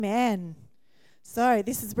Amen. So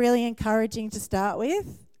this is really encouraging to start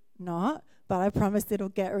with. Not, but I promise it'll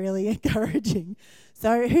get really encouraging.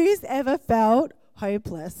 So who's ever felt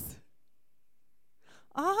hopeless?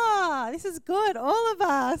 This is good. All of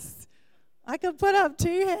us. I can put up 2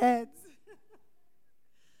 hands.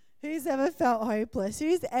 Who's ever felt hopeless?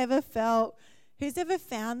 Who's ever found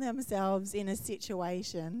themselves in a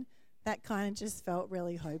situation that kind of just felt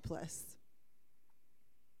really hopeless?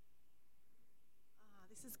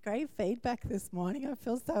 This is great feedback this morning. I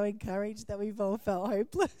feel so encouraged that we've all felt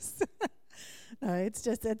hopeless. No,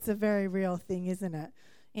 it's a very real thing, isn't it?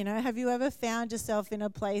 You know, have you ever found yourself in a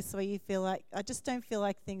place where you feel like, I just don't feel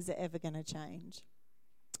like things are ever going to change?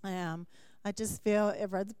 I just feel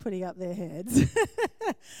everyone's putting up their heads.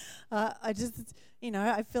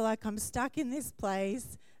 I feel like I'm stuck in this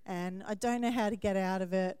place and I don't know how to get out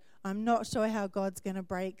of it. I'm not sure how God's going to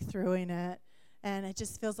break through in it. And it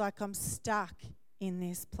just feels like I'm stuck in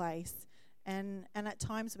this place. And at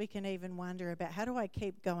times we can even wonder about, how do I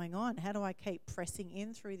keep going on? How do I keep pressing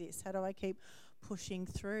in through this? How do I keep pushing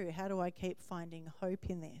through? How do I keep finding hope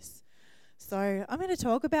in this? So I'm going to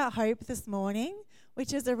talk about hope this morning,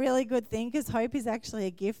 which is a really good thing because hope is actually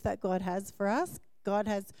a gift that God has for us. God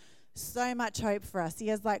has so much hope for us. He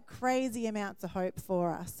has like crazy amounts of hope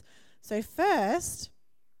for us. So first,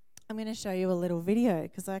 I'm going to show you a little video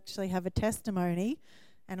because I actually have a testimony,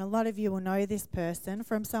 and a lot of you will know this person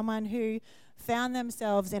from someone who found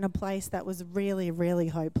themselves in a place that was really, really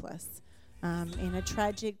hopeless, in a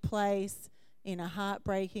tragic place, in a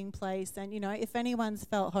heartbreaking place. And, you know, if anyone's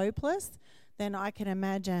felt hopeless, then I can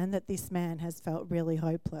imagine that this man has felt really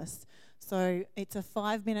hopeless. So it's a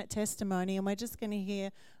 5-minute testimony, and we're just going to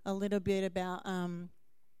hear a little bit about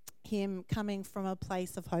him coming from a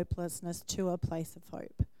place of hopelessness to a place of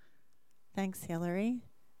hope. Thanks, Hillary.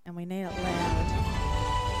 And we need it loud.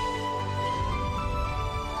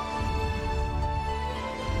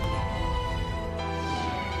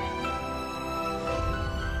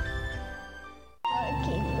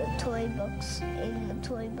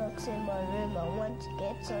 Toy box in my room. I want to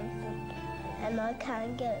get something and I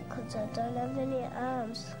can't get it because I don't have any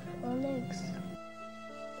arms or legs.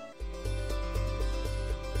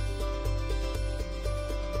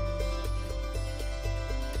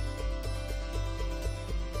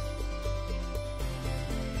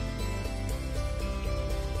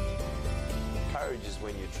 Courage is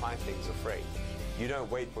when you try things afraid. You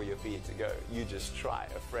don't wait for your fear to go. You just try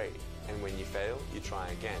afraid. And when you fail, you try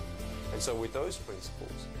again. And so with those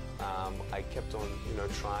principles, I kept on,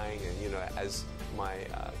 trying, and, as my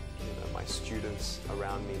students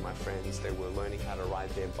around me, my friends, they were learning how to ride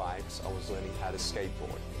their bikes. I was learning how to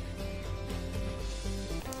skateboard.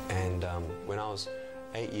 And when I was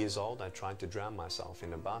 8 years old, I tried to drown myself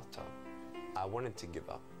in a bathtub. I wanted to give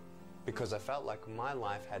up because I felt like my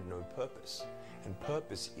life had no purpose, and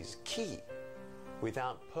purpose is key.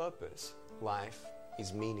 Without purpose, life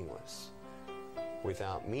is meaningless.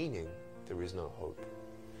 Without meaning, there is no hope.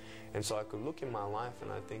 And so I could look in my life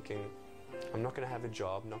and I'm thinking, I'm not going to have a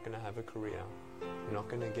job, not going to have a career, I'm not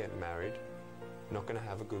going to get married, not going to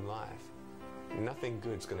have a good life. Nothing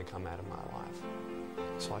good's going to come out of my life.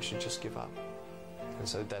 So I should just give up. And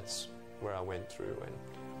so that's where I went through, and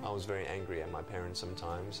I was very angry at my parents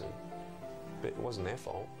sometimes, but it wasn't their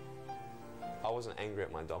fault. I wasn't angry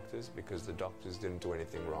at my doctors because the doctors didn't do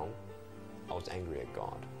anything wrong. I was angry at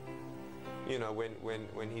God.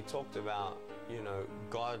 When he talked about,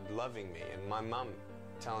 God loving me and my mum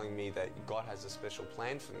telling me that God has a special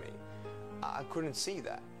plan for me, I couldn't see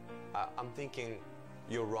that. I'm thinking,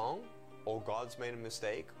 you're wrong, or God's made a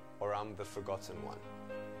mistake, or I'm the forgotten one.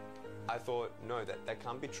 I thought, no, that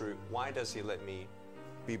can't be true. Why does he let me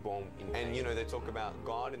be born in pain? And, they talk about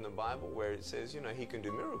God in the Bible where it says, he can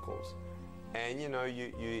do miracles. And,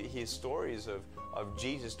 you hear stories of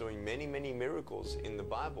Jesus doing many, many miracles in the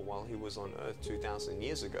Bible while he was on earth 2,000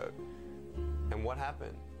 years ago. And what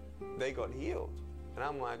happened? They got healed. And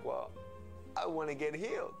I'm like, well, I want to get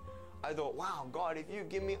healed. I thought, wow, God, if you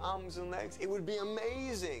give me arms and legs, it would be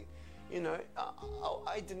amazing.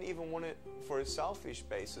 I didn't even want it for a selfish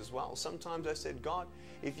base as well. Sometimes I said, God,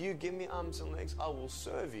 if you give me arms and legs, I will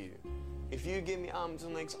serve you. If you give me arms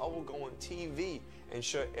and legs, I will go on TV and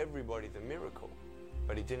show everybody the miracle.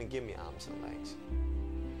 But he didn't give me arms and legs.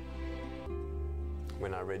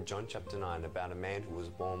 When I read John chapter 9 about a man who was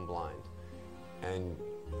born blind, and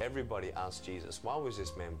everybody asked Jesus, why was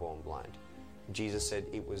this man born blind? Jesus said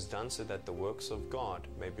it was done so that the works of God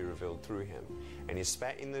may be revealed through him. And he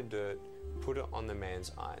spat in the dirt, put it on the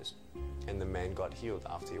man's eyes, and the man got healed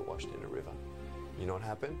after he washed in a river. You know what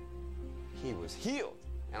happened? He was healed.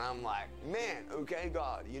 And I'm like, man, okay,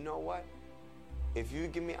 God, you know what? If you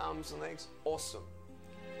give me arms and legs, awesome.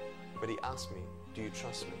 But he asked me, do you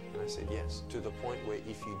trust me? And I said, yes. To the point where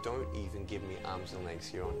if you don't even give me arms and legs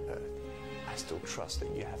here on earth, I still trust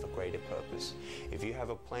that you have a greater purpose. If you have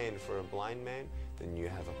a plan for a blind man, then you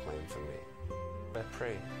have a plan for me. I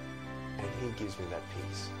pray, and he gives me that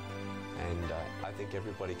peace. And I think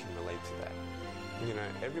everybody can relate to that. You know,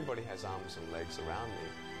 everybody has arms and legs around me,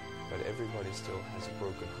 but everybody still has a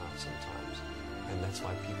broken heart sometimes. And that's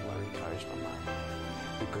why people are encouraged by my life.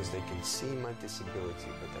 Because they can see my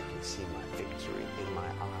disability, but they can see my victory in my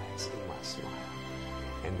eyes, in my smile.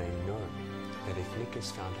 And they know that if Nick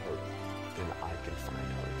has found hope, then I can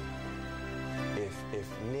find hope. If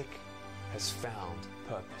Nick has found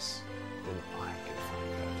purpose, then I can find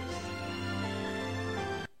purpose.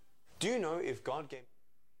 Do you know if God gave me,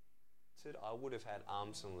 I would have had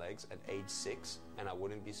arms and legs at age 6 and I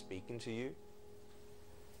wouldn't be speaking to you?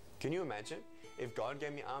 Can you imagine? If God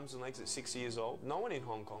gave me arms and legs at 6 years old, no one in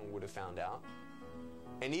Hong Kong would have found out.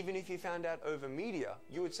 And even if you found out over media,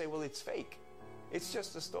 you would say, well, it's fake. It's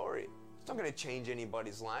just a story. It's not going to change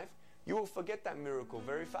anybody's life. You will forget that miracle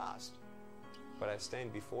very fast. But I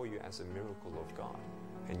stand before you as a miracle of God,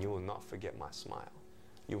 and you will not forget my smile.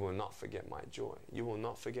 You will not forget my joy. You will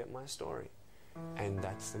not forget my story. And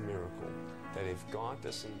that's the miracle, that if God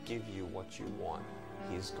doesn't give you what you want,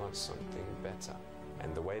 He's got something better.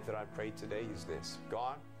 And the way that I pray today is this: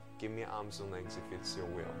 God, give me arms and legs if it's your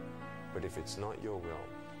will. But if it's not your will,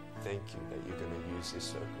 thank you that you're going to use this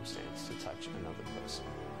circumstance to touch another person,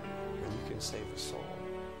 where you can save a soul,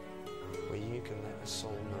 where you can let a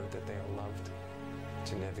soul know that they are loved,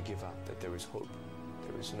 to never give up, that there is hope.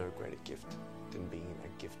 There is no greater gift than being a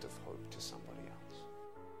gift of hope to somebody else.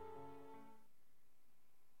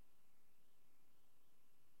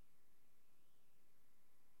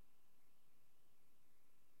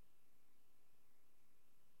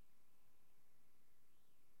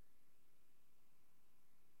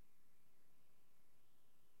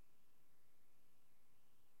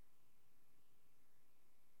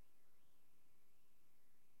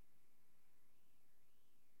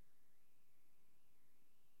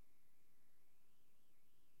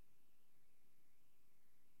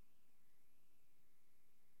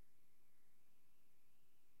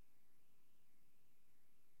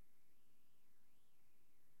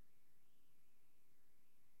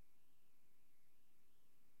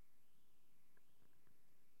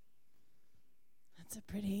 That's a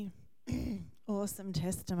pretty awesome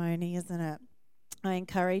testimony, isn't it? I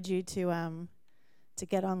encourage you to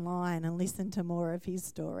get online and listen to more of his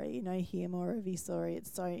story. You know, hear more of his story.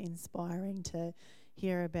 It's so inspiring to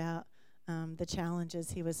hear about the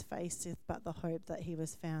challenges he was faced with, but the hope that he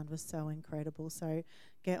was found was so incredible. So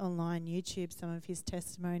get online, YouTube some of his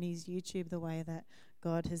testimonies, YouTube the way that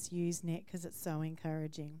God has used Nick, because it's so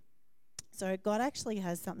encouraging. So God actually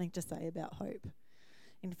has something to say about hope.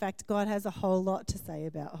 In fact, God has a whole lot to say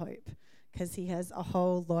about hope, because he has a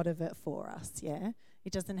whole lot of it for us, yeah?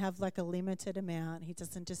 He doesn't have like a limited amount. He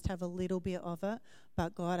doesn't just have a little bit of it,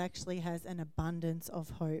 but God actually has an abundance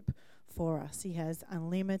of hope for us. He has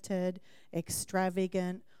unlimited,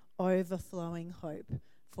 extravagant, overflowing hope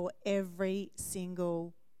for every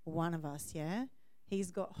single one of us, yeah?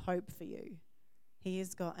 He's got hope for you. He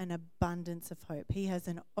has got an abundance of hope. He has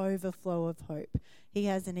an overflow of hope. He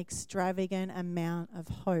has an extravagant amount of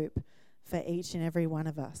hope for each and every one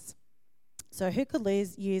of us. So who could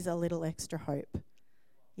use a little extra hope?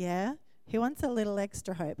 Yeah? Who wants a little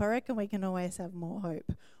extra hope? I reckon we can always have more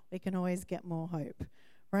hope. We can always get more hope.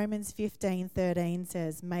 Romans 15:13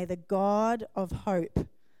 says, may the God of hope,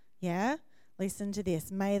 yeah? Listen to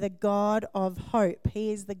this. May the God of hope,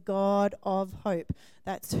 he is the God of hope.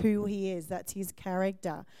 That's who he is. That's his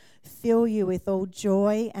character. Fill you with all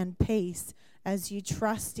joy and peace as you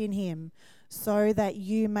trust in him, so that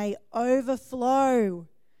you may overflow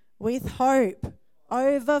with hope.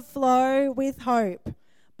 Overflow with hope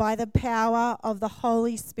by the power of the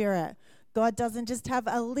Holy Spirit. God doesn't just have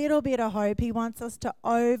a little bit of hope. He wants us to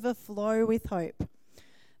overflow with hope.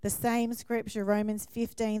 The same scripture, Romans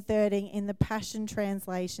 15:13, in the Passion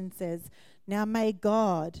Translation says, now may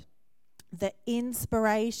God, the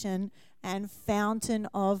inspiration and fountain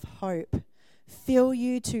of hope, fill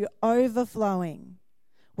you to overflowing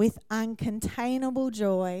with uncontainable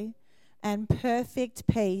joy and perfect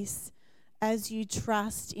peace as you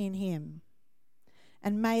trust in him.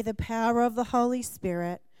 And may the power of the Holy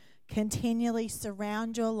Spirit continually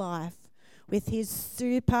surround your life with his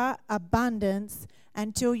super abundance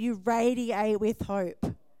until you radiate with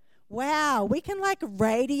hope. Wow, we can like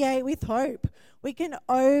radiate with hope. We can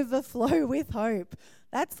overflow with hope.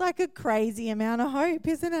 That's like a crazy amount of hope,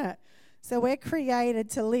 isn't it? So we're created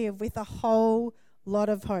to live with a whole lot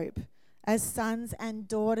of hope. As sons and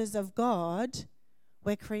daughters of God,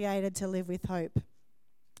 we're created to live with hope.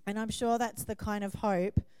 And I'm sure that's the kind of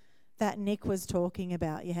hope that Nick was talking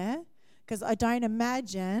about, yeah? Because I don't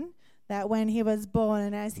imagine that when he was born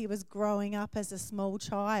and as he was growing up as a small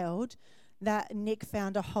child, that Nick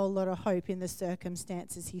found a whole lot of hope in the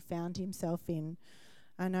circumstances he found himself in.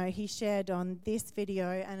 I know he shared on this video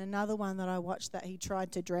and another one that I watched that he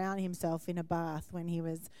tried to drown himself in a bath when he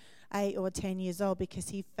was 8 or 10 years old because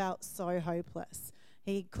he felt so hopeless.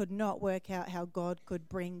 He could not work out how God could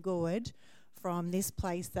bring good from this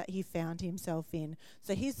place that he found himself in.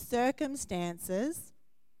 So his circumstances,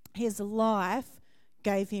 his life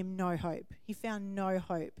gave him no hope. He found no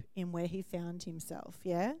hope in where he found himself,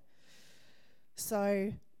 yeah?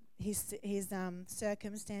 So his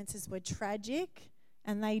circumstances were tragic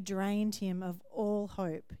and they drained him of all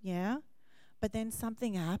hope, yeah? But then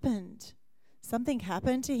something happened. Something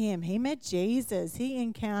happened to him. He met Jesus. He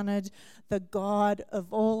encountered the God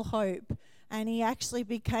of all hope. And he actually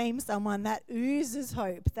became someone that oozes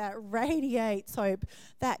hope, that radiates hope,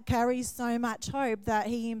 that carries so much hope that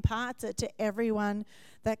he imparts it to everyone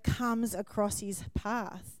that comes across his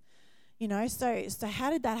path. You know, so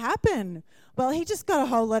how did that happen? Well, he just got a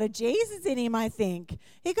whole lot of Jesus in him, I think.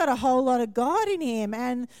 He got a whole lot of God in him.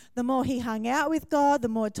 And the more he hung out with God, the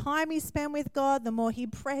more time he spent with God, the more he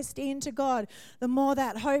pressed into God, the more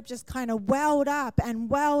that hope just kind of welled up and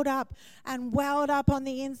welled up and welled up on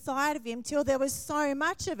the inside of him till there was so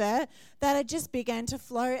much of it that it just began to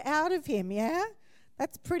flow out of him, yeah?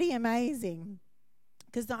 That's pretty amazing.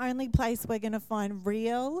 Because the only place we're going to find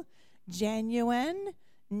real, genuine,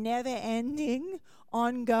 never-ending,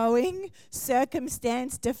 ongoing,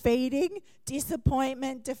 circumstance-defeating,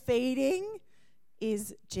 disappointment-defeating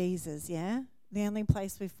is Jesus, yeah? The only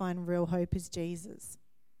place we find real hope is Jesus.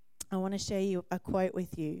 I want to share you a quote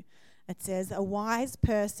with you. It says, "A wise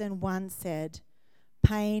person once said,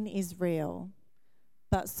 'Pain is real,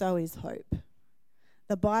 but so is hope.'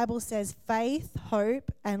 The Bible says faith,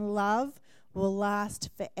 hope, and love will last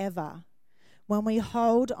forever. When we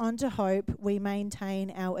hold on to hope, we maintain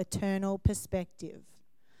our eternal perspective.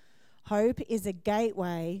 Hope is a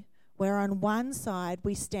gateway where on one side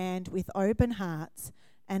we stand with open hearts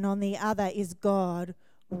and on the other is God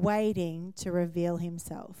waiting to reveal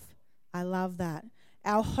himself." I love that.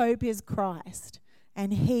 Our hope is Christ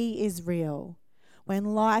and he is real.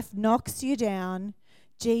 When life knocks you down,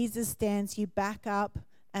 Jesus stands you back up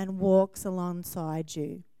and walks alongside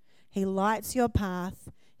you. He lights your path.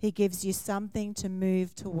 He gives you something to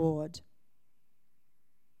move toward.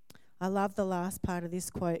 I love the last part of this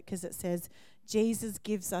quote because it says, Jesus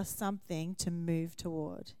gives us something to move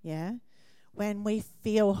toward, yeah? When we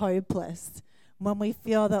feel hopeless, when we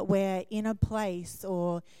feel that we're in a place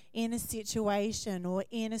or in a situation or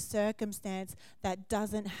in a circumstance that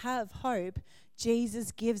doesn't have hope,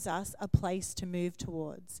 Jesus gives us a place to move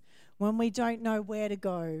towards. When we don't know where to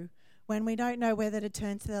go, when we don't know whether to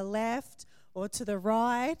turn to the left or to the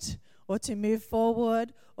right, or to move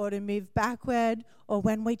forward, or to move backward, or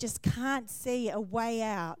when we just can't see a way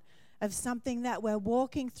out of something that we're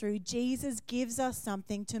walking through, Jesus gives us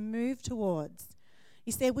something to move towards.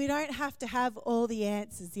 You see, we don't have to have all the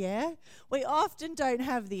answers, yeah? We often don't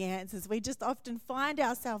have the answers. We just often find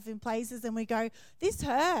ourselves in places and we go, this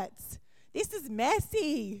hurts. This is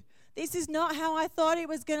messy. This is not how I thought it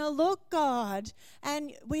was going to look, God.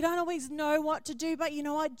 And we don't always know what to do, but you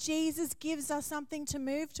know what? Jesus gives us something to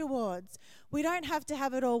move towards. We don't have to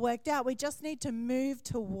have it all worked out. We just need to move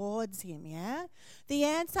towards him, yeah? The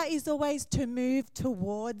answer is always to move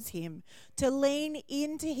towards him, to lean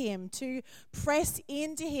into him, to press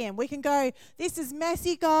into him. We can go, this is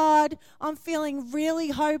messy, God. I'm feeling really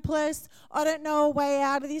hopeless. I don't know a way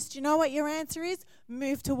out of this. Do you know what your answer is?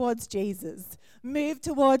 Move towards Jesus. Move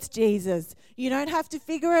towards Jesus. You don't have to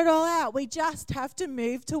figure it all out. We just have to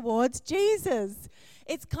move towards Jesus.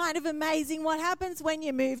 It's kind of amazing what happens when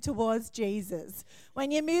you move towards Jesus. When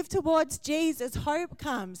you move towards Jesus, hope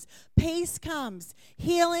comes, peace comes,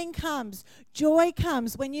 healing comes, joy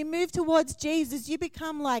comes. When you move towards Jesus, you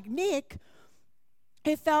become like Nick,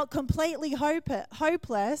 who felt completely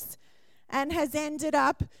hopeless and has ended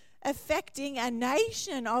up affecting a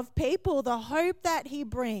nation of people. The hope that he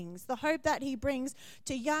brings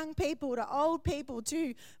to young people, to old people,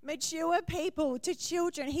 to mature people, to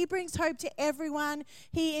children. He brings hope to everyone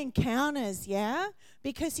he encounters, yeah?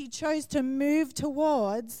 Because he chose to move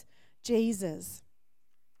towards Jesus.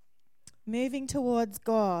 Moving towards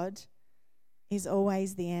God is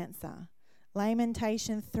always the answer.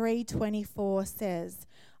 Lamentation 3:24 says,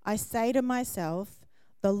 "I say to myself,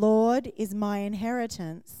 the Lord is my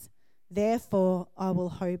inheritance. Therefore, I will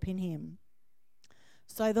hope in him."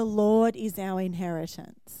 So the Lord is our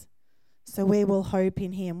inheritance. So we will hope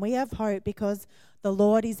in him. We have hope because the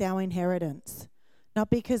Lord is our inheritance. Not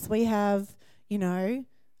because we have,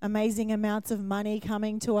 amazing amounts of money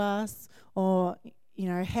coming to us, or,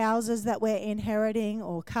 houses that we're inheriting,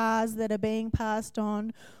 or cars that are being passed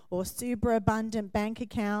on, or super abundant bank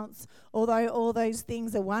accounts, although all those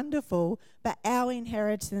things are wonderful, but our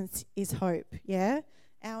inheritance is hope, yeah?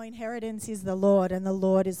 Our inheritance is the Lord, and the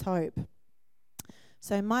Lord is hope.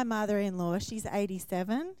 So my mother-in-law, she's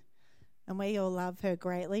 87, and we all love her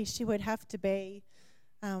greatly. She would have to be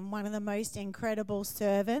one of the most incredible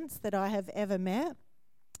servants that I have ever met.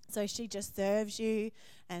 So she just serves you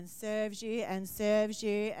and serves you and serves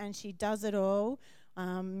you, and she does it all,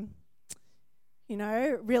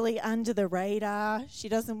 really under the radar. She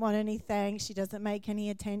doesn't want any thanks. She doesn't make any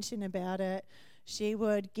attention about it. She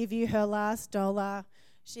would give you her last dollar.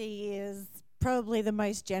 She is probably the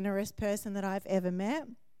most generous person that I've ever met.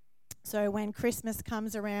 So when Christmas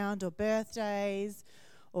comes around, or birthdays,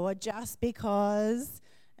 or just because,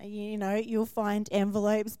 you'll find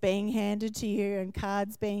envelopes being handed to you and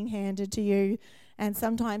cards being handed to you. And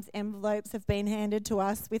sometimes envelopes have been handed to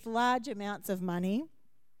us with large amounts of money,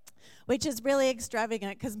 which is really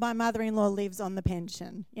extravagant because my mother-in-law lives on the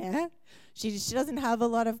pension, yeah? She doesn't have a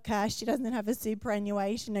lot of cash. She doesn't have a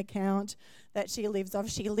superannuation account that she lives off.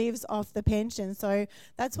 She lives off the pension. So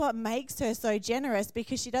that's what makes her so generous,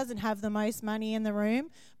 because she doesn't have the most money in the room,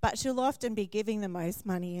 but she'll often be giving the most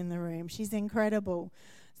money in the room. She's incredible.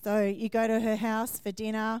 So you go to her house for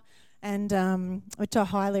dinner, and which I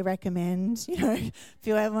highly recommend. If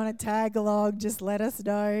you ever want to tag along, just let us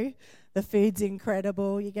know. The food's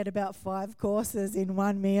incredible. You get about 5 courses in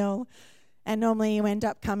one meal. And normally you end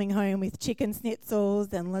up coming home with chicken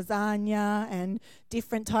schnitzels and lasagna and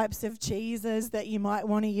different types of cheeses that you might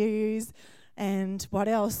want to use. And what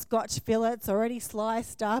else? Scotch fillets already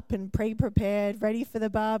sliced up and pre-prepared, ready for the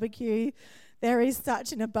barbecue. There is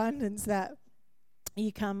such an abundance that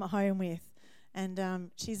you come home with. And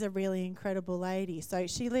she's a really incredible lady. So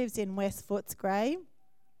she lives in West Footscray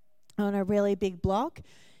on a really big block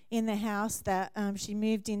in the house that she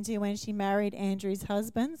moved into when she married Andrew's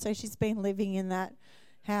husband. So she's been living in that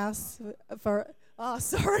house for... Oh,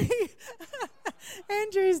 sorry.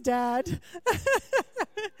 Andrew's dad.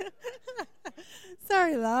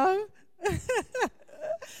 Sorry, love.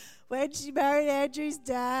 When she married Andrew's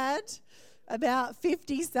dad about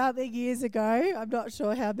 50-something years ago, I'm not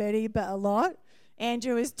sure how many, but a lot,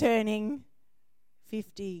 Andrew is turning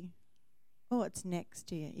 50. Oh, it's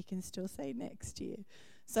next year. You can still say next year.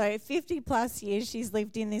 So 50 plus years she's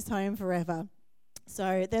lived in this home forever.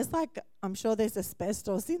 So there's I'm sure there's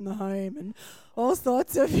asbestos in the home and all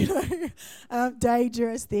sorts of,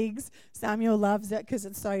 dangerous things. Samuel loves it because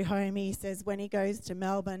it's so homey. He says when he goes to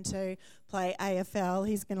Melbourne to play AFL,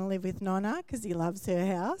 he's going to live with Nonna because he loves her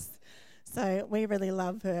house. So we really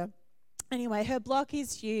love her. Anyway, her block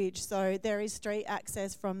is huge. So there is street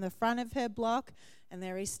access from the front of her block, and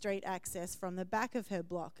there is street access from the back of her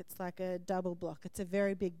block. It's like a double block. It's a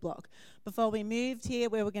very big block. Before we moved here,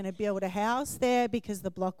 we were going to build a house there because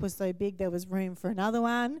the block was so big there was room for another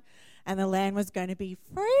one, and the land was going to be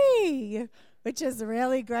free, which is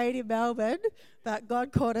really great in Melbourne, but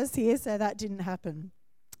God caught us here, so that didn't happen.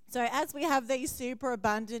 So as we have these super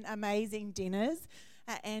abundant, amazing dinners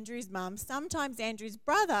at Andrew's mum, sometimes Andrew's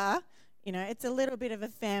brother, it's a little bit of a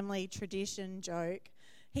family tradition joke.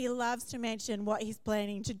 He loves to mention what he's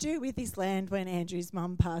planning to do with his land when Andrew's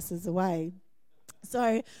mum passes away.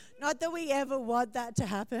 So, not that we ever want that to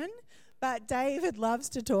happen, but David loves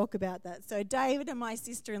to talk about that. So, David and my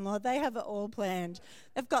sister-in-law, they have it all planned.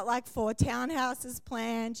 They've got 4 townhouses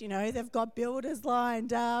planned, they've got builders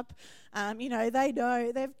lined up. They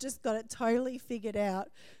know, they've just got it totally figured out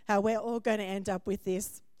how we're all going to end up with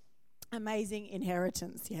this amazing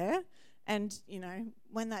inheritance, yeah? And,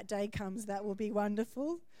 when that day comes, that will be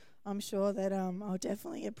wonderful. I'm sure that I'll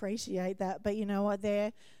definitely appreciate that. But you know what?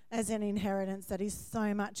 There, as an inheritance that is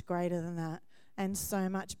so much greater than that and so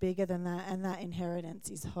much bigger than that, and that inheritance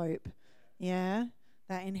is hope. Yeah?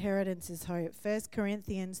 That inheritance is hope. 1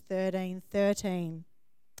 Corinthians 13:13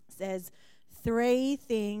 says, 3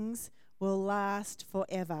 things will last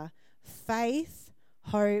forever: faith,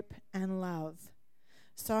 hope, and love.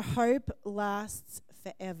 So hope lasts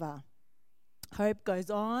forever. Hope goes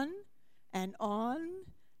on and on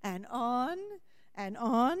and on and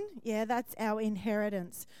on. Yeah, that's our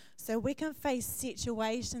inheritance. So we can face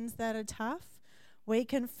situations that are tough. We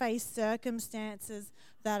can face circumstances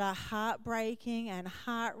that are heartbreaking and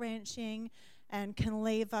heart-wrenching and can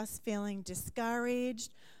leave us feeling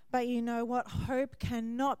discouraged. But you know what? Hope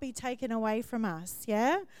cannot be taken away from us,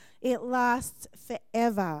 yeah? It lasts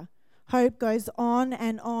forever. Hope goes on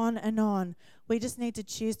and on and on. We just need to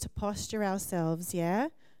choose to posture ourselves,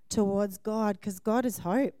 towards God, because God is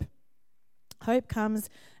hope. Hope comes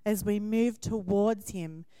as we move towards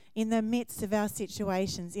him in the midst of our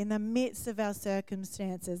situations, in the midst of our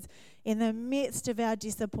circumstances, in the midst of our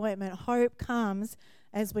disappointment. Hope comes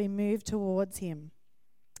as we move towards him.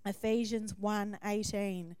 Ephesians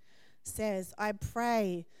 1:18 says, I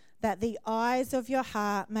pray that the eyes of your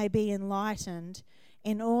heart may be enlightened,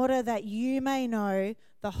 in order that you may know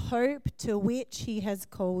the hope to which he has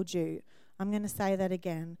called you. I'm going to say that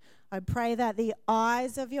again. I pray that the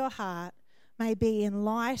eyes of your heart may be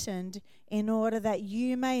enlightened, in order that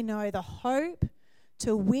you may know the hope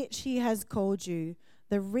to which he has called you,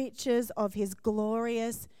 the riches of his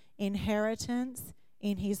glorious inheritance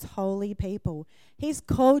in his holy people. He's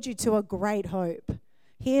called you to a great hope.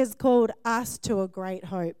 He has called us to a great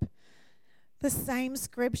hope. The same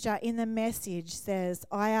scripture in the Message says,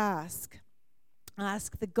 I ask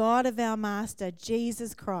the God of our Master,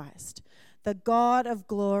 Jesus Christ, the God of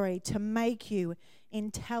glory, to make you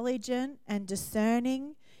intelligent and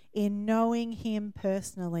discerning in knowing him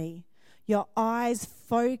personally, your eyes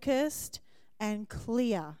focused and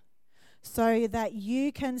clear, so that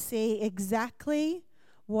you can see exactly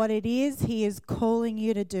what it is he is calling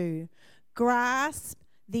you to do. Grasp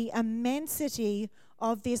the immensity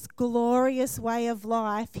of this glorious way of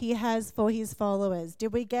life he has for his followers.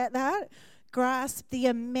 Did we get that? Grasp the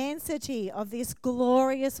immensity of this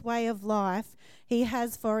glorious way of life he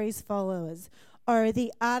has for his followers, or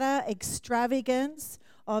the utter extravagance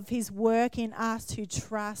of his work in us who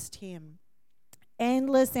trust him.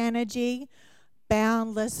 Endless energy,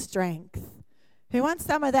 boundless strength. Who wants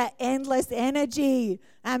some of that endless energy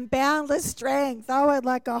and boundless strength? I would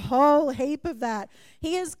like a whole heap of that.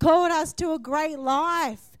 He has called us to a great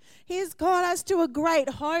life. He has called us to a great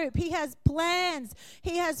hope. He has plans.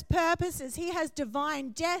 He has purposes. He has divine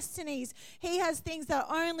destinies. He has things that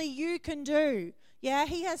only you can do. Yeah,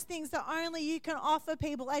 he has things that only you can offer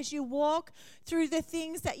people as you walk through the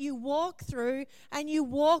things that you walk through and you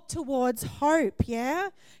walk towards hope, yeah?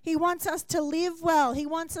 He wants us to live well. He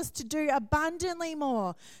wants us to do abundantly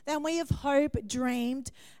more than we have hoped,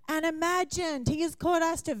 dreamed, and imagined. He has called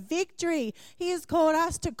us to victory. He has called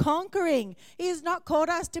us to conquering. He has not called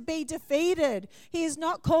us to be defeated. He has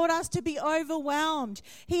not called us to be overwhelmed.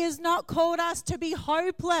 He has not called us to be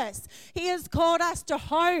hopeless. He has called us to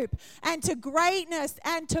hope and to greatness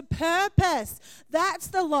and to purpose. That's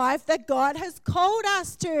the life that God has called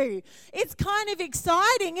us to. It's kind of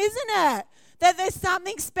exciting, isn't it? That there's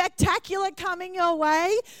something spectacular coming your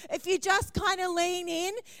way. If you just kind of lean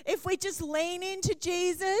in, if we just lean into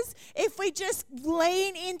Jesus, if we just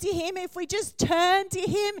lean into him, if we just turn to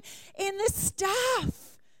him in the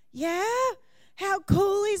stuff. Yeah? How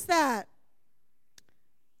cool is that?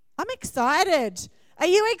 I'm excited. Are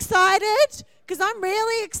you excited? Because I'm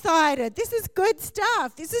really excited. This is good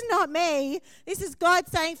stuff. This is not me. This is God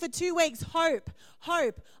saying for 2 weeks, hope,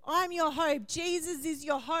 hope. I'm your hope. Jesus is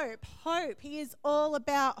your hope. Hope. He is all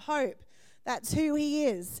about hope. That's who he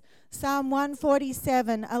is. Psalm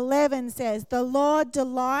 147:11 says, the Lord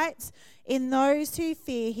delights in those who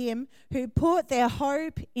fear him, who put their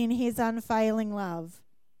hope in his unfailing love.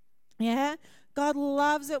 Yeah? God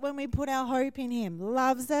loves it when we put our hope in him.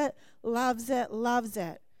 Loves it, loves it, loves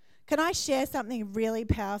it. Can I share something really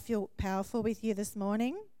powerful with you this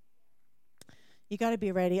morning? You got to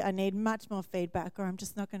be ready. I need much more feedback or I'm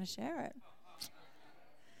just not going to share it.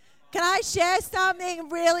 Can I share something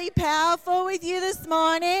really powerful with you this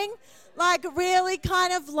morning? Like really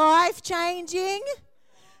kind of life-changing?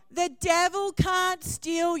 The devil can't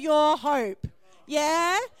steal your hope.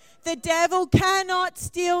 Yeah? The devil cannot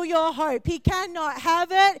steal your hope. He cannot have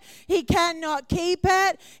it. He cannot keep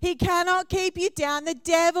it. He cannot keep you down. The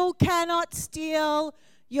devil cannot steal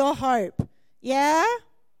your hope. Yeah?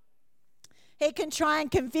 He can try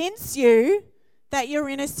and convince you that you're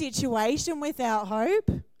in a situation without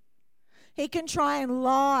hope. He can try and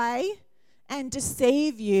lie and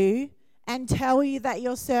deceive you and tell you that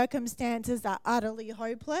your circumstances are utterly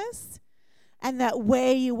hopeless and that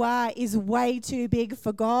where you are is way too big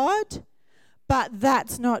for God. But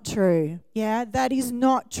that's not true. Yeah, that is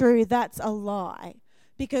not true. That's a lie.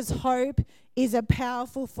 Because hope is a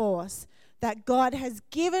powerful force that God has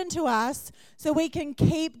given to us so we can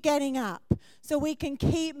keep getting up, so we can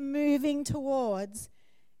keep moving towards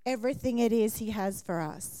everything it is he has for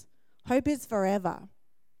us. Hope is forever.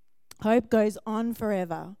 Hope goes on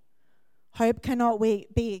forever. Hope cannot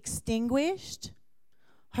be extinguished.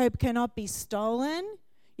 Hope cannot be stolen.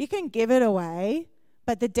 You can give it away,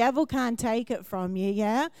 but the devil can't take it from you,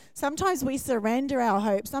 yeah? Sometimes we surrender our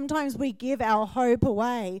hope. Sometimes we give our hope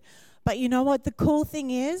away. But you know what? The cool thing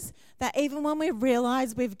is that even when we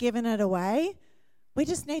realize we've given it away, we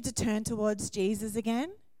just need to turn towards Jesus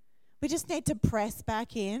again. We just need to press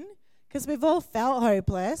back in, because we've all felt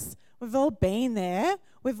hopeless. We've all been there.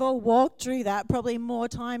 We've all walked through that probably more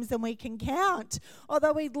times than we can count,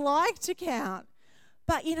 although we'd like to count.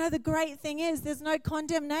 But, you know, the great thing is there's no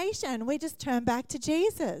condemnation. We just turn back to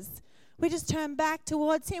Jesus. We just turn back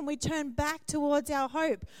towards him. We turn back towards our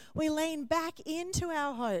hope. We lean back into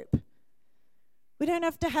our hope. We don't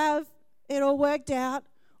have to have it all worked out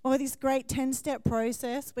or this great 10-step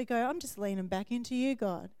process. We go, I'm just leaning back into you,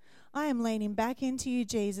 God. I am leaning back into you,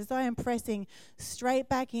 Jesus. I am pressing straight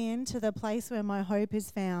back into the place where my hope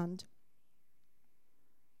is found.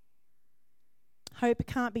 Hope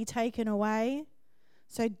can't be taken away.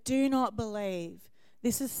 So do not believe.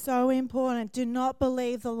 This is so important. Do not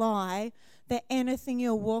believe the lie that anything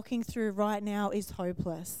you're walking through right now is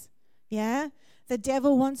hopeless. Yeah? The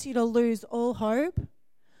devil wants you to lose all hope,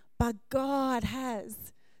 but God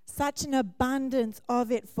has such an abundance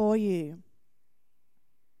of it for you.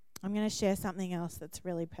 I'm going to share something else that's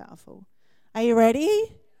really powerful. Are you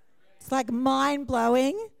ready? It's like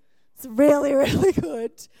mind-blowing. It's really, really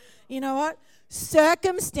good. You know what?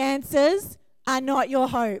 Circumstances are not your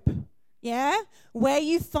hope. Yeah? Where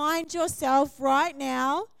you find yourself right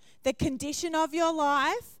now, the condition of your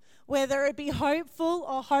life, whether it be hopeful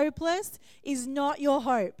or hopeless, is not your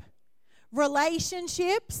hope.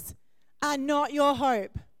 Relationships are not your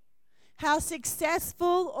hope. How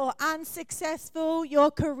successful or unsuccessful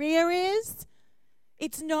your career is,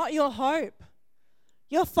 it's not your hope.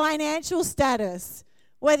 Your financial status,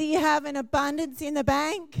 whether you have an abundance in the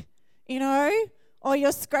bank, you know, or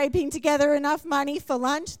you're scraping together enough money for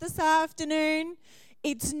lunch this afternoon,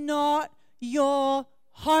 it's not your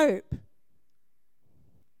hope.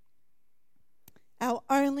 Our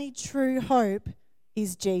only true hope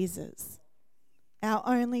is Jesus. Our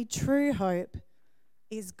only true hope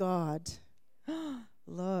is God.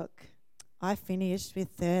 Look, I finished with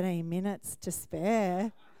 13 minutes to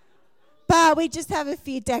spare. But we just have a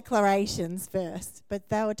few declarations first. But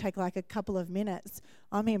that would take like a couple of minutes.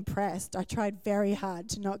 I'm impressed. I tried very hard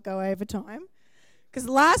to not go over time. Because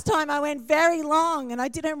last time I went very long and I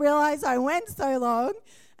didn't realize I went so long.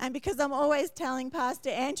 And because I'm always telling Pastor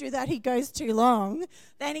Andrew that he goes too long,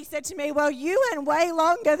 then he said to me, well, you went way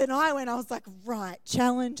longer than I went. I was like, right,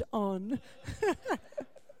 challenge on.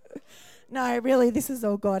 No, really, this is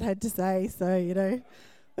all God had to say. So, you know,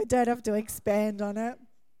 we don't have to expand on it.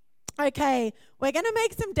 Okay, we're going to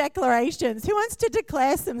make some declarations. Who wants to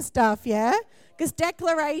declare some stuff, yeah? Because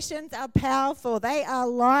declarations are powerful. They are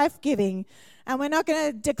life-giving. And we're not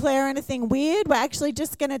going to declare anything weird. We're actually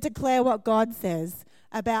just going to declare what God says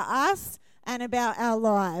about us and about our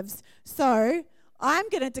lives. So I'm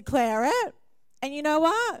going to declare it. And you know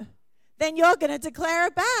what? Then you're going to declare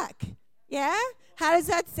it back. Yeah? How does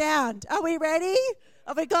that sound? Are we ready?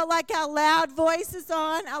 Have we got like our loud voices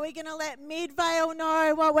on? Are we going to let Midvale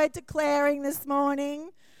know what we're declaring this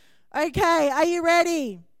morning? Okay, are you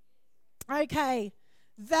ready? Okay,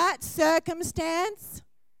 that circumstance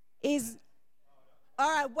is... All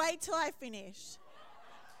right, wait till I finish.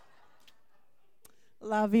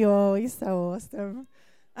 Love you all, you're so awesome.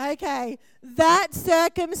 Okay, that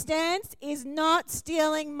circumstance is not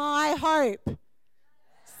stealing my hope.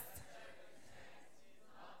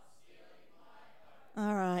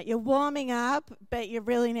 All right, you're warming up, but you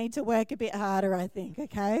really need to work a bit harder, I think,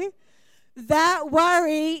 okay? That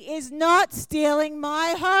worry is not stealing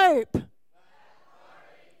my hope.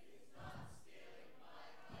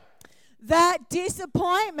 That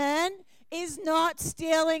disappointment is not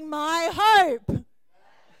stealing my hope.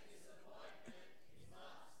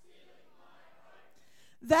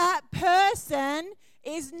 That person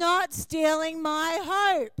is not stealing my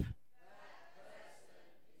hope.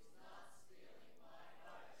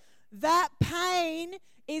 That pain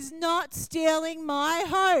is not stealing my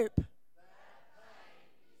hope.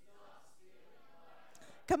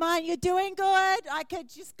 Come on, you're doing good.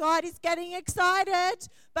 God is getting excited,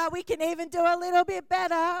 but we can even do a little bit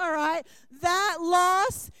better, all right? That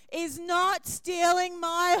loss is not stealing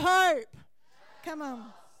my hope. Come on.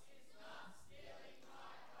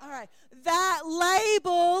 All right. That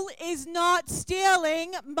label is not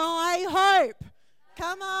stealing my hope.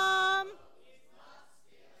 Come on.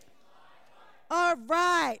 All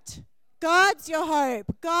right. God's your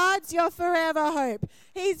hope. God's your forever hope.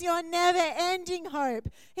 He's your never-ending hope.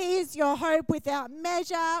 He is your hope without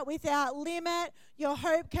measure, without limit. Your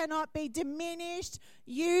hope cannot be diminished.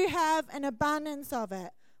 You have an abundance of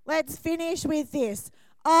it. Let's finish with this.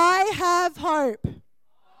 I have hope.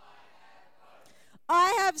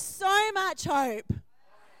 I have so much hope.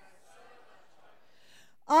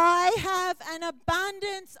 I have an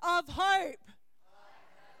abundance of hope.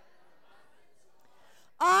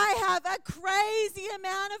 I have a crazy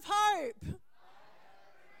amount of hope.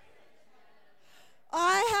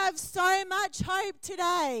 I have so much hope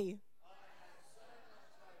today.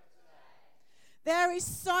 There is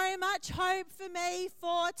so much hope for me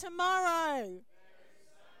for tomorrow.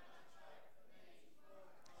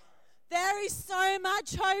 There is so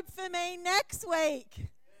much hope for me next week.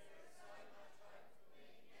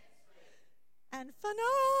 And finale.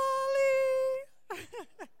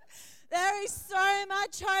 There is so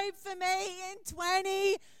much hope for me in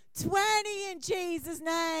 2020 in Jesus'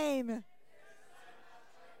 name.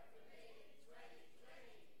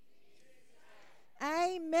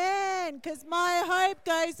 Amen. Because my hope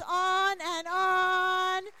goes on and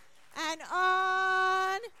on and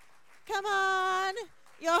on. Come on.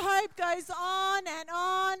 Your hope goes on and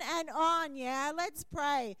on and on. Yeah, let's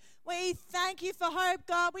pray. We thank you for hope,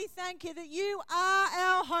 God. We thank you that you are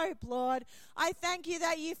our hope, Lord. I thank you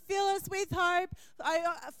that you fill us with hope.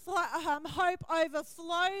 Hope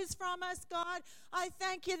overflows from us, God. I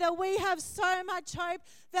thank you that we have so much hope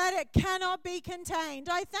that it cannot be contained.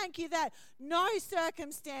 I thank you that no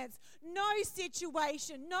circumstance, no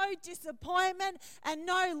situation, no disappointment, and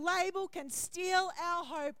no label can steal our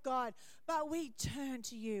hope, God. But we turn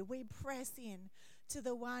to you. We press in to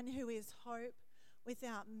the one who is hope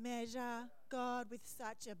without measure, God, with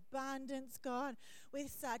such abundance, God,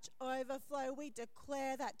 with such overflow. We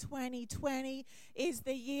declare that 2020 is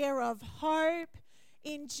the year of hope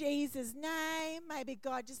in Jesus' name. Maybe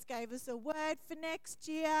God just gave us a word for next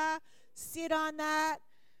year. Sit on that.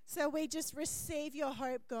 So we just receive your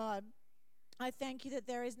hope, God. I thank you that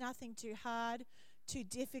there is nothing too hard, too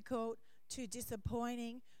difficult, too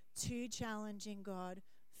disappointing, too challenging, God,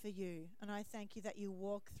 for you. And I thank you that you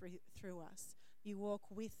walk through us. You walk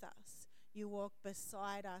with us. You walk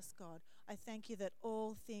beside us, God. I thank you that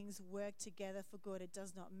all things work together for good. It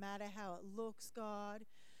does not matter how it looks, God.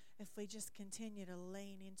 If we just continue to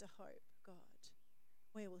lean into hope, God,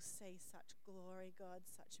 we will see such glory, God,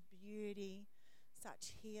 such beauty,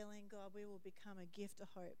 such healing, God. We will become a gift of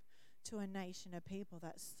hope to a nation of people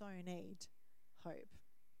that so need hope.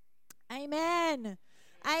 Amen.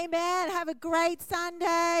 Amen. Have a great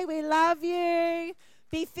Sunday. We love you.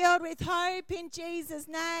 Be filled with hope in Jesus'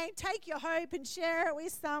 name. Take your hope and share it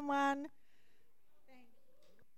with someone.